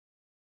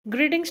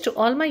Greetings to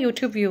all my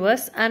YouTube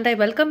viewers, and I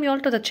welcome you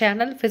all to the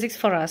channel Physics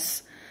for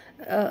Us.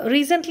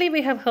 Recently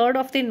we have heard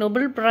of the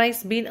Nobel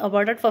Prize being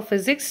awarded for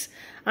physics,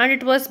 and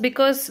it was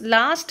because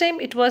last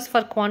time it was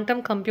for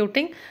quantum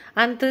computing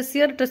and this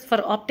year it is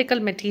for optical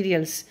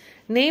materials.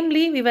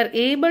 Namely, we were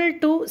able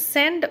to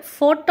send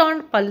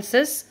photon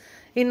pulses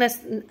in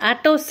an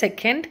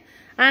attosecond,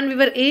 and we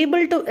were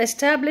able to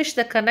establish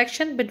the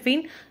connection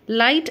between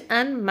light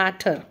and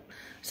matter.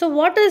 So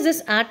what is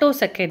this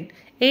attosecond?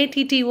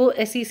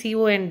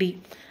 ATTOSECOND.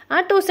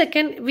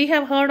 Attosecond, we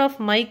have heard of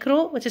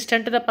micro, which is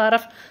 10 to the power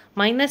of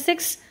minus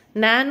 6,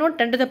 nano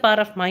 10 to the power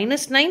of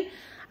minus 9,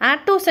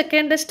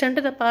 attosecond is 10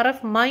 to the power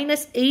of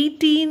minus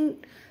 18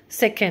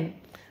 second.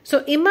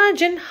 So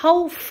imagine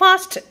how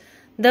fast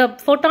the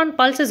photon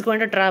pulse is going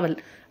to travel.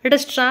 It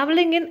is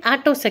traveling in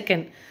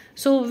attosecond.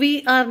 So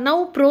we are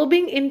now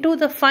probing into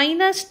the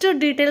finest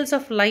details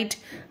of light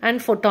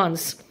and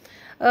photons.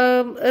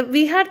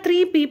 We had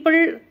three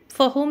people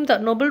for whom the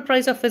Nobel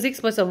Prize of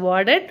Physics was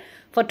awarded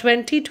for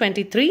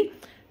 2023: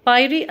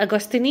 Pierre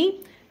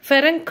Agostini,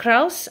 Ferenc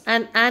Krauss,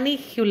 and Annie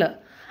Heuler.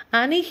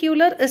 Annie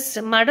Heuler is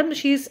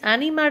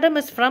Annie Madam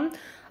is from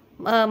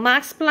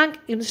Max Planck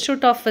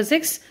Institute of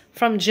Physics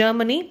from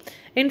Germany.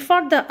 In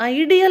fact, the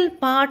ideal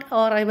part,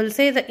 or I will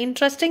say the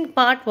interesting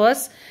part,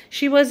 was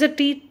she is a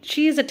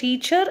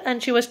teacher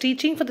and she was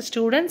teaching for the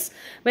students.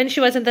 When she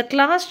was in the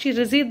class, she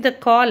received the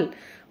call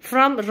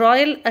from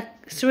Royal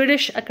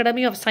Swedish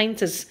Academy of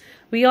Sciences.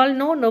 We all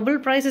know Nobel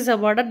Prize is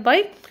awarded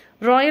by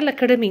Royal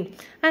Academy.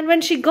 And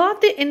when she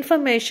got the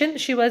information,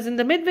 she was in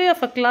the midway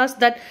of a class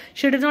that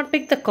she did not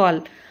pick the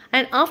call.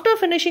 And after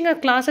finishing her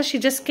classes, she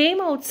just came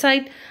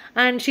outside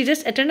and she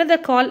just attended the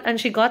call and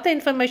she got the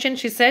information.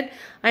 She said,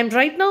 I'm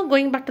right now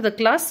going back to the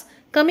class.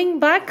 Coming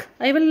back,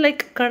 I will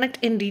connect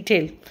in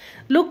detail.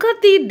 Look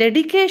at the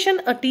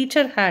dedication a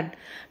teacher had.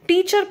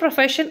 Teacher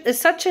profession is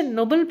such a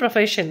noble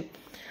profession.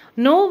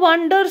 No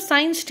wonder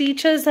science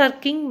teachers are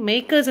king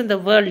makers in the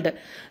world.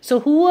 So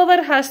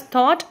whoever has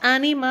taught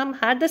Annie ma'am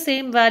had the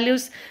same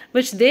values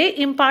which they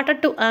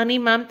imparted to Annie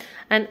ma'am.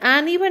 And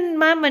Annie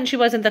ma'am, when she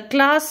was in the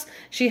class,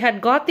 she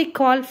had got the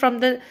call for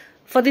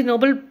the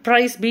Nobel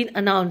Prize being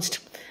announced.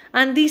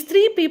 And these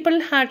three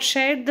people had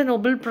shared the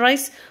Nobel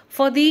Prize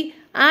for the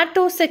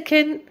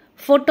attosecond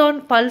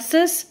photon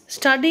pulses,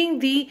 studying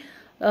the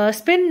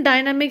spin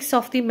dynamics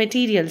of the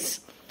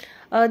materials.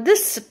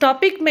 This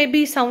topic may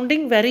be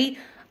sounding very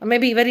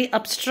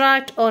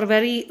abstract or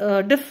very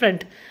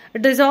different.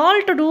 It is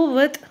all to do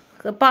with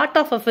a part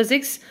of a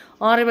physics,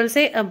 or I will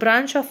say a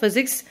branch of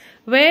physics,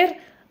 where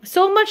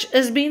so much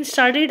is being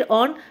studied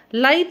on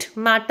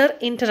light-matter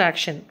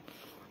interaction.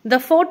 The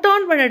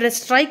photon, when it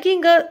is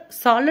striking a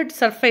solid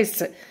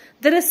surface,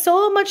 there is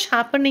so much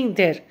happening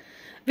there.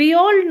 We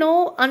all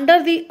know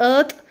under the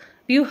earth,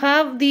 you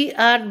have the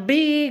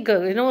big,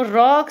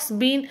 rocks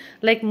being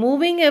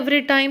moving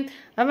every time.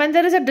 And when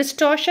there is a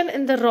distortion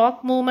in the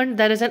rock movement,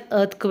 there is an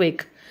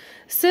earthquake.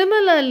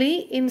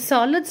 Similarly, in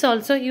solids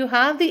also, you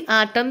have the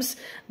atoms,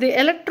 the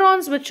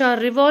electrons which are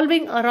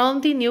revolving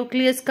around the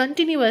nucleus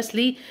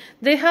continuously.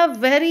 They have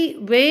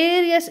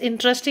various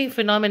interesting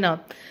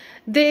phenomena.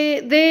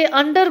 They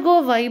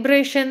undergo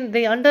vibration,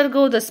 they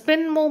undergo the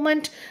spin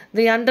movement,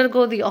 they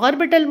undergo the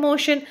orbital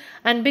motion,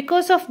 and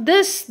because of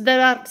this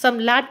there are some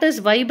lattice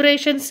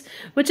vibrations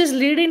which is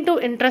leading to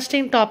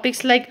interesting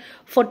topics like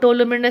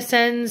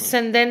photoluminescence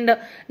and then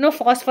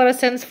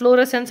phosphorescence,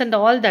 fluorescence and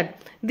all that.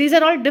 These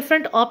are all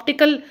different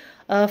optical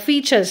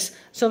features.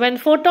 So when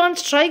photon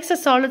strikes a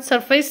solid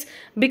surface,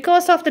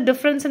 because of the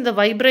difference in the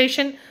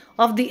vibration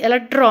of the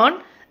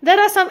electron, there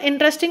are some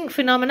interesting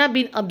phenomena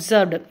being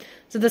observed.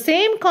 So the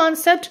same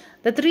concept,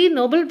 the three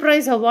Nobel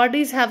Prize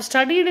awardees have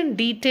studied in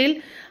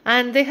detail,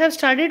 and they have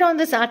studied on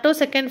this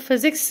attosecond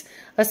physics,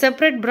 a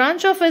separate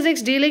branch of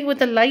physics dealing with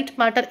the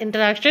light-matter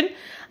interaction,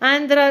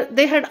 and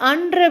they had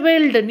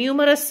unraveled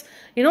numerous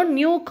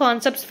new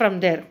concepts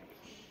from there.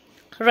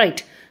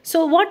 Right.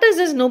 So what is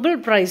this Nobel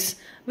Prize?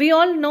 We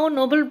all know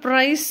Nobel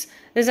Prize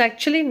is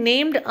actually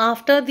named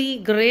after the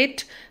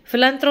great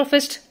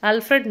philanthropist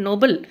Alfred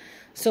Nobel.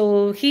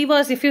 So he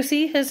was, if you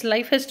see his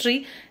life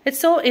history, it's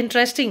so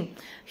interesting.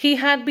 He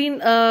had been,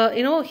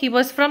 he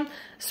was from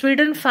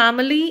Sweden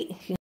family.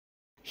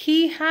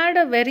 He had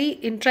a very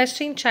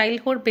interesting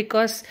childhood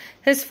because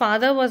his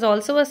father was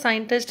also a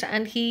scientist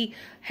and he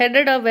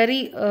headed a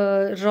very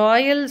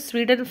royal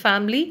Sweden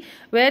family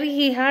where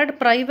he had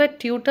private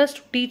tutors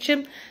to teach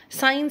him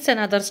science and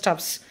other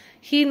stuffs.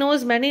 He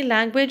knows many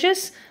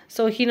languages.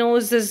 So he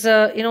knows this,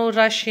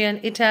 Russian,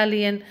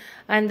 Italian,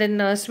 and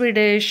then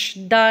Swedish,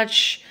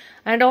 Dutch,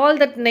 and all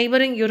that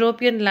neighboring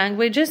European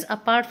languages,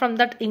 apart from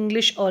that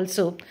English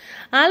also.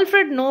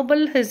 Alfred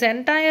Nobel, his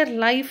entire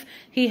life,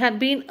 he had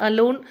been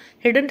alone.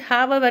 He didn't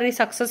have a very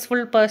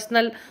successful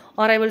personal,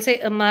 or I will say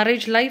a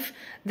marriage life.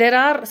 There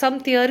are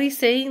some theories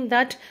saying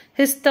that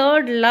his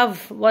third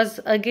love was,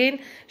 again,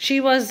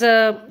 she was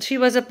a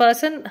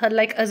person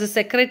as a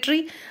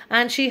secretary,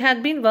 and she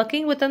had been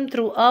working with him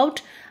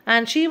throughout,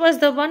 and she was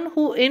the one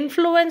who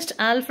influenced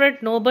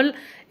Alfred Nobel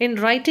in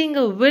writing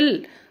a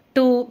will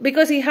to,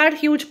 because he had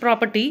huge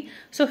property.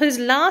 So his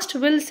last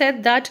will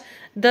said that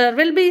there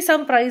will be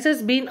some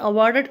prizes being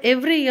awarded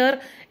every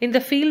year in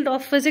the field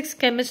of physics,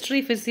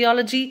 chemistry,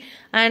 physiology,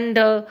 and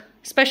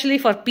especially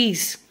for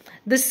peace.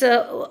 This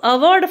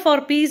award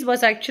for peace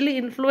was actually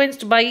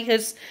influenced by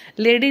his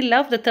lady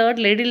love, the third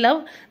lady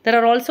love.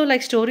 There are also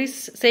like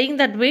stories saying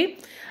that way.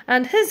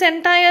 And his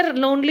entire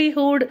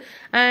lonelyhood,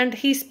 and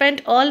he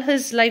spent all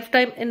his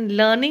lifetime in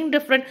learning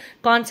different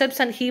concepts,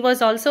 and he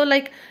was also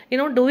like,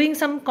 doing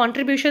some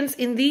contributions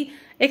in the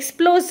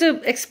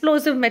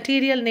explosive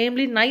material,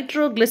 namely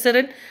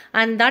nitroglycerin,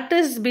 and that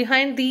is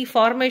behind the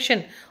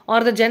formation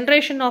or the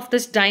generation of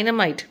this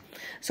dynamite.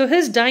 So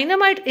his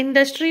dynamite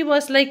industry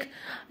was like,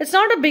 it's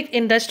not a big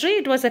industry,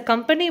 it was a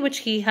company which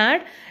he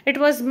had. It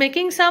was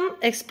making some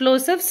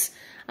explosives,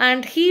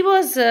 and he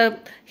owned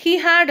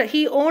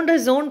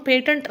his own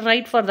patent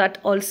right for that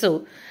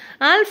also.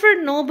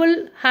 Alfred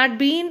Nobel had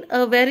been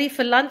a very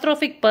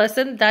philanthropic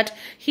person, that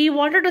he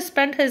wanted to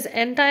spend his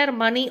entire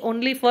money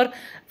only for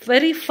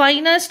very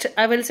finest,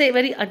 I will say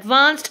very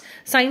advanced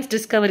science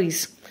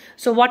discoveries.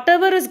 So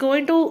whatever is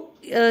going to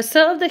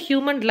serve the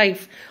human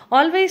life,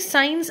 always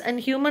science and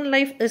human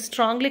life is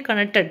strongly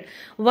connected.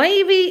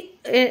 Why we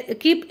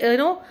keep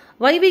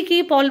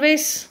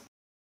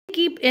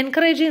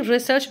encouraging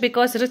research?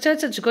 Because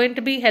research is going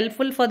to be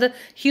helpful for the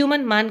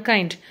human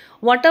mankind.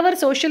 Whatever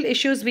social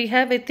issues we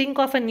have, we think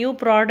of a new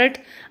product,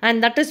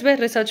 and that is where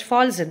research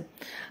falls in.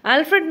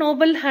 Alfred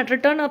Nobel had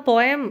written a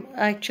poem,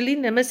 actually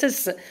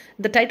Nemesis.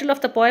 The title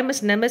of the poem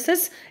is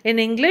Nemesis in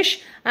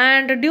English,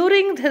 and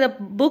during the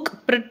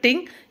book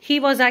printing, he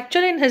was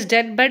actually in his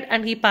deathbed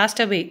and he passed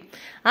away.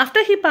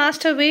 After he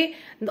passed away,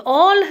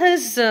 all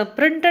his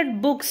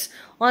printed books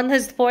on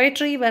his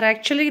poetry were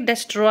actually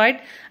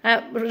destroyed.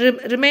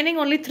 Remaining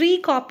only 3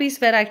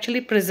 copies were actually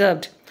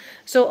preserved.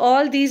 So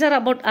all these are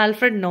about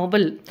Alfred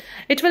Nobel.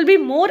 It will be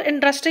more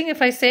interesting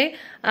if I say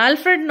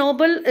Alfred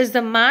Nobel is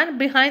the man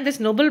behind this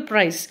Nobel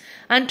Prize.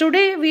 And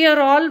today we are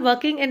all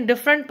working in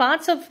different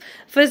parts of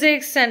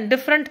physics and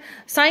different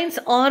science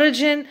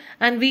origin,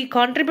 and we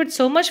contribute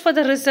so much for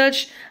the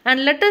research.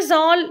 And let us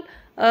all,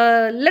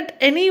 let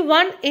any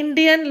one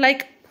Indian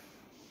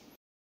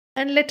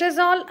and let us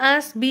all,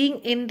 as being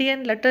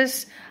Indian, let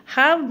us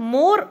have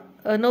more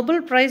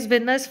Nobel Prize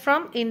winners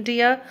from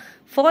India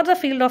for the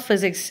field of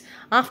physics.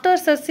 After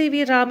Sir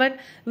C.V. Raman,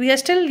 we are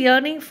still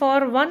yearning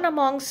for one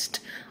amongst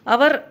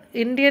our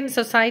Indian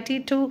society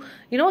to,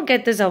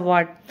 get this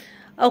award.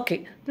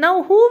 Okay,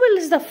 now who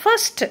is the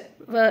first,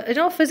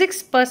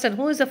 physics person,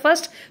 who is the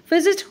first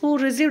physicist who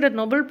received a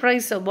Nobel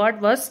Prize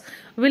award was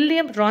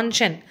William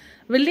Roentgen.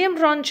 William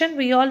Roentgen,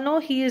 we all know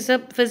he is a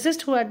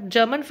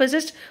German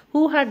physicist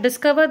who had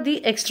discovered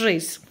the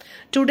X-rays.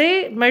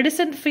 Today,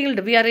 medicine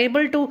field, we are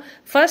able to,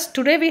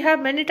 today we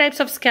have many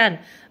types of scan.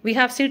 We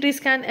have CT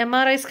scan,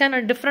 MRI scan,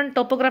 and different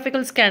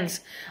topographical scans.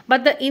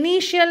 But the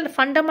initial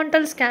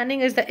fundamental scanning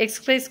is the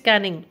X-ray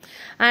scanning.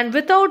 And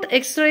without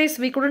X-rays,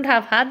 we couldn't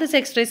have had this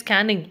X-ray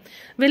scanning.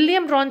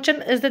 William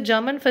Roentgen is the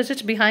German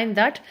physicist behind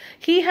that.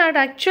 He had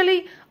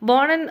actually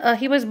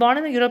he was born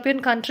in a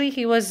European country.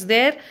 He was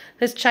there,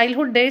 his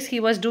childhood days, he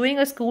was doing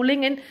a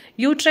schooling in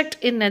Utrecht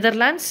in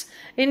Netherlands.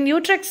 In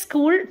Utrecht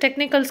school,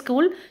 technical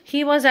school,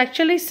 he was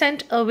actually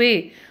sent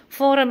away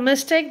for a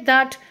mistake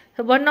that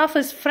one of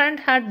his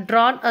friend had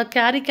drawn a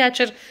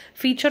caricature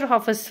feature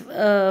of his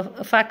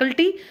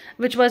faculty,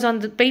 which was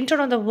painted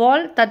on the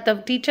wall, that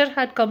the teacher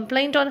had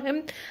complained on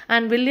him,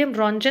 and William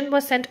Roentgen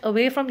was sent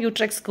away from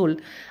Utrecht school.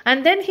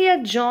 And then he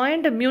had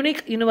joined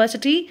Munich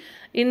University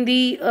in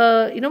the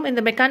in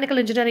the mechanical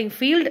engineering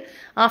field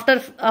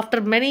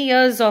after many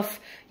years of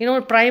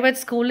private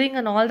schooling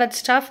and all that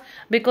stuff.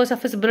 Because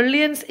of his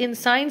brilliance in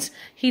science,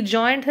 he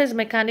joined his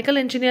mechanical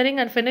engineering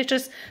and finished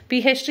his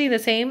PhD in the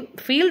same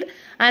field,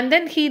 and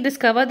then he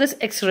discovered this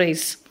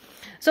X-rays.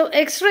 So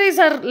X-rays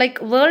are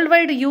like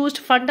worldwide used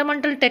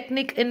fundamental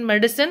technique in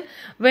medicine,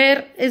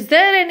 where is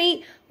there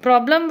any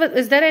problem with,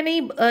 is there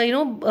any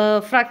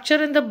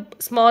fracture in the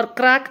small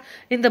crack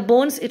in the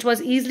bones, it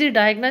was easily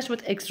diagnosed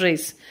with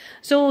X-rays.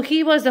 So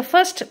he was the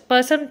first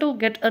person to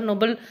get a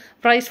Nobel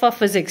Prize for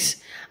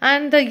physics.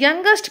 And the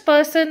youngest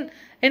person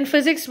in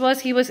physics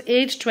was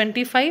aged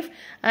 25,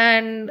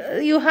 and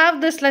you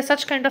have this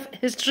such kind of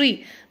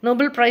history,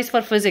 Nobel Prize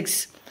for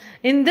physics.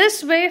 In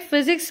this way,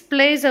 physics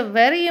plays a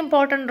very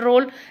important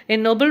role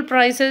in Nobel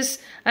Prizes,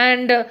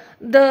 and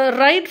the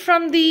right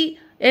from the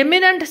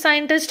eminent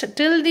scientist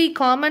till the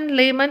common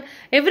layman,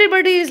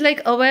 everybody is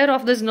aware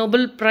of this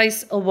Nobel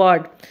Prize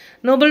award.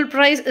 Nobel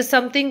Prize is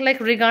something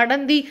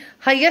regarding the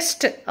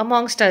highest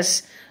amongst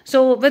us.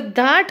 So with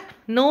that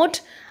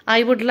note,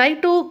 I would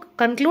like to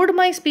conclude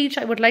my speech.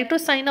 I would like to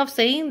sign off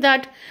saying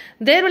that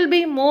there will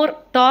be more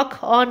talk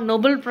on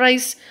Nobel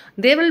Prize.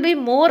 There will be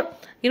more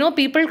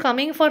people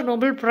coming for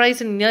Nobel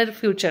Prize in near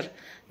future.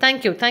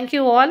 Thank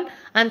you all,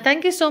 and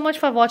thank you so much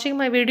for watching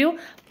my video.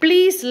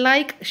 Please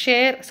like,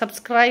 share,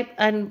 subscribe,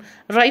 and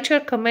write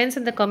your comments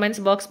in the comments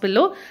box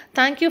below.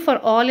 Thank you for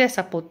all your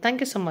support.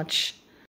 Thank you so much.